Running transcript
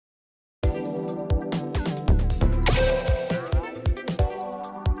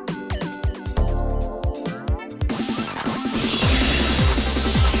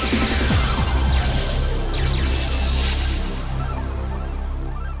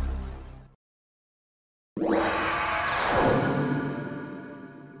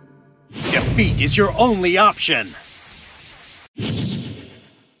Defeat is your only option.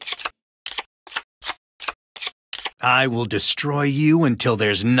 I will destroy you until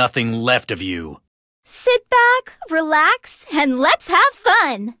there's nothing left of you. Sit back, relax, and let's have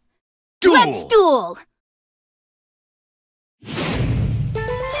fun. Duel! Let's duel!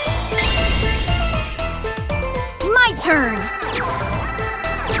 My turn.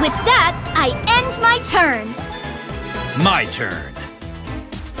 With that, I end my turn. My turn.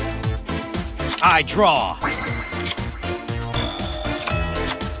 I draw.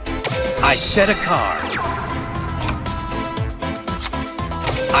 I set a card.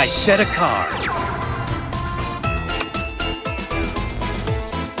 I set a card.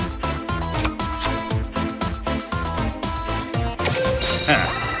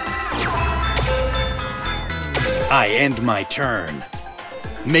 I end my turn.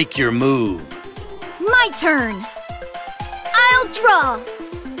 Make your move. My turn. I'll draw.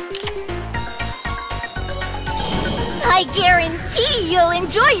 I guarantee you'll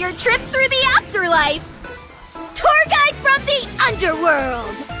enjoy your trip through the afterlife. Tour guide from the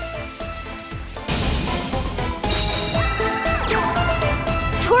Underworld.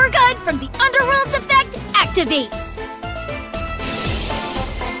 Tour guide from the Underworld's effect activates.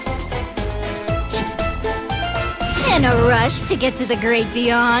 In a rush to get to the great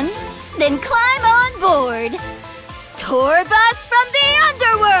beyond? Then climb on board. Tour bus from the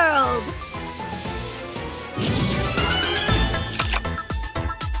Underworld!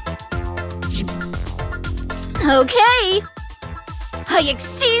 Okay. I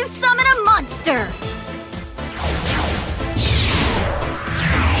summon a monster.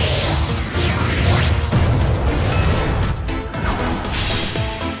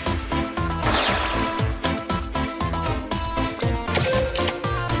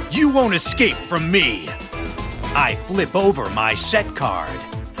 You won't escape from me. I flip over my set card.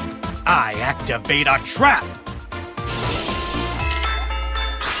 I activate a trap.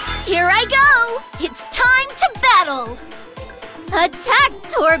 Here I go! It's time to battle! Attack,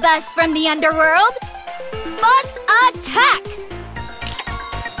 tour bus from the Underworld! Bus attack!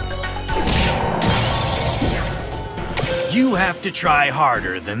 You have to try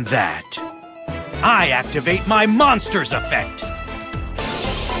harder than that. I activate my monster's effect.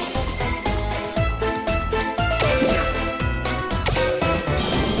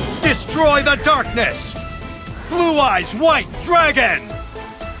 Destroy the darkness! Blue Eyes White Dragon!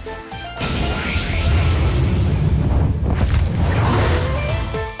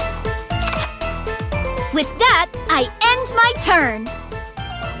 With that, I end my turn.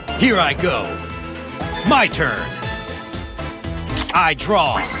 Here I go. My turn. I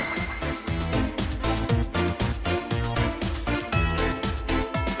draw.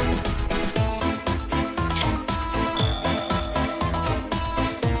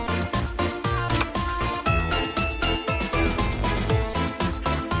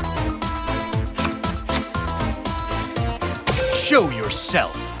 Show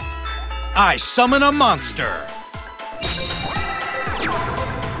yourself. I summon a monster.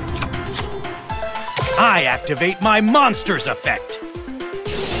 I activate my monster's effect.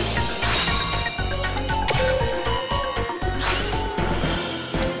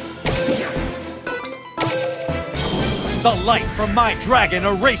 The light from my dragon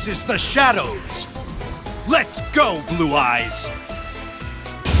erases the shadows. Let's go, Blue Eyes!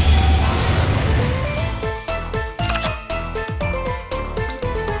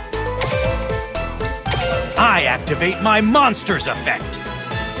 I activate my monster's effect.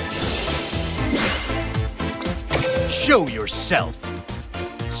 Show yourself.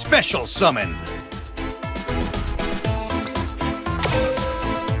 Special summon.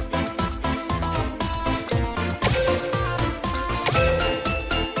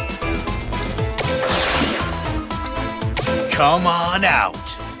 Come on out.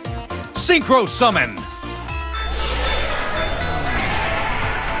 Synchro summon.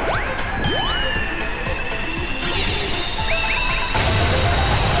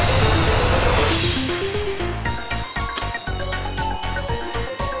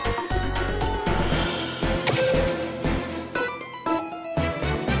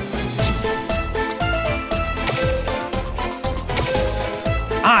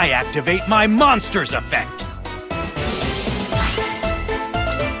 I activate my monster's effect.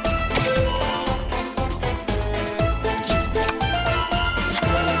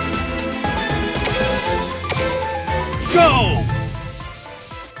 Go!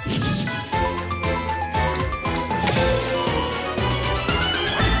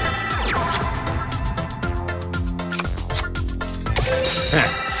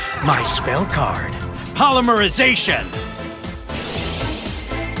 My spell card. Polymerization.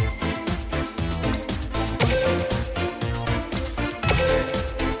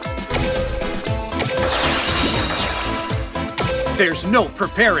 There's no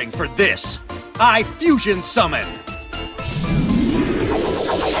preparing for this. I fusion summon.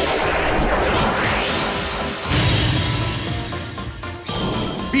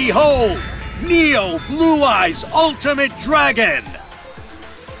 Behold, Neo Blue Eyes Ultimate Dragon!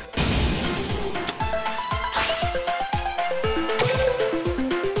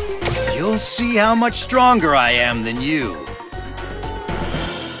 You'll see how much stronger I am than you.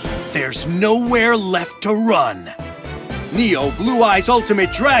 There's nowhere left to run. Neo Blue Eyes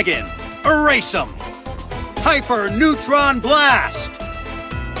Ultimate Dragon, erase 'em! Hyper Neutron Blast!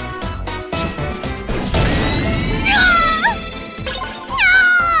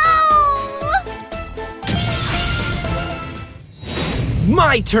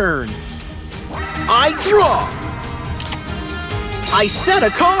 My turn! I draw! I set a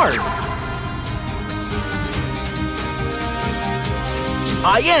card!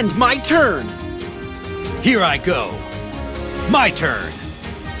 I end my turn! Here I go. My turn.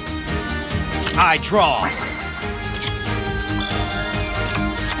 I draw.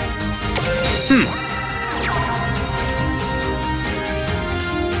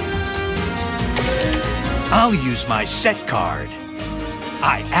 I'll use my set card.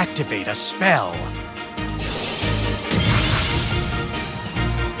 I activate a spell.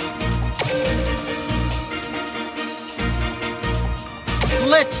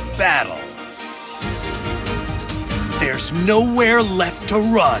 Let's battle. There's nowhere left to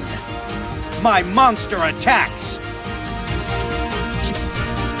run. My monster attacks.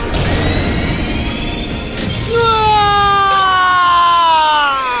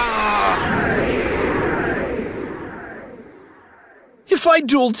 If I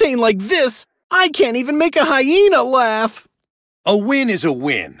dual-tane like this, I can't even make a hyena laugh! A win is a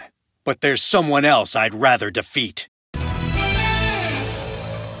win, but there's someone else I'd rather defeat.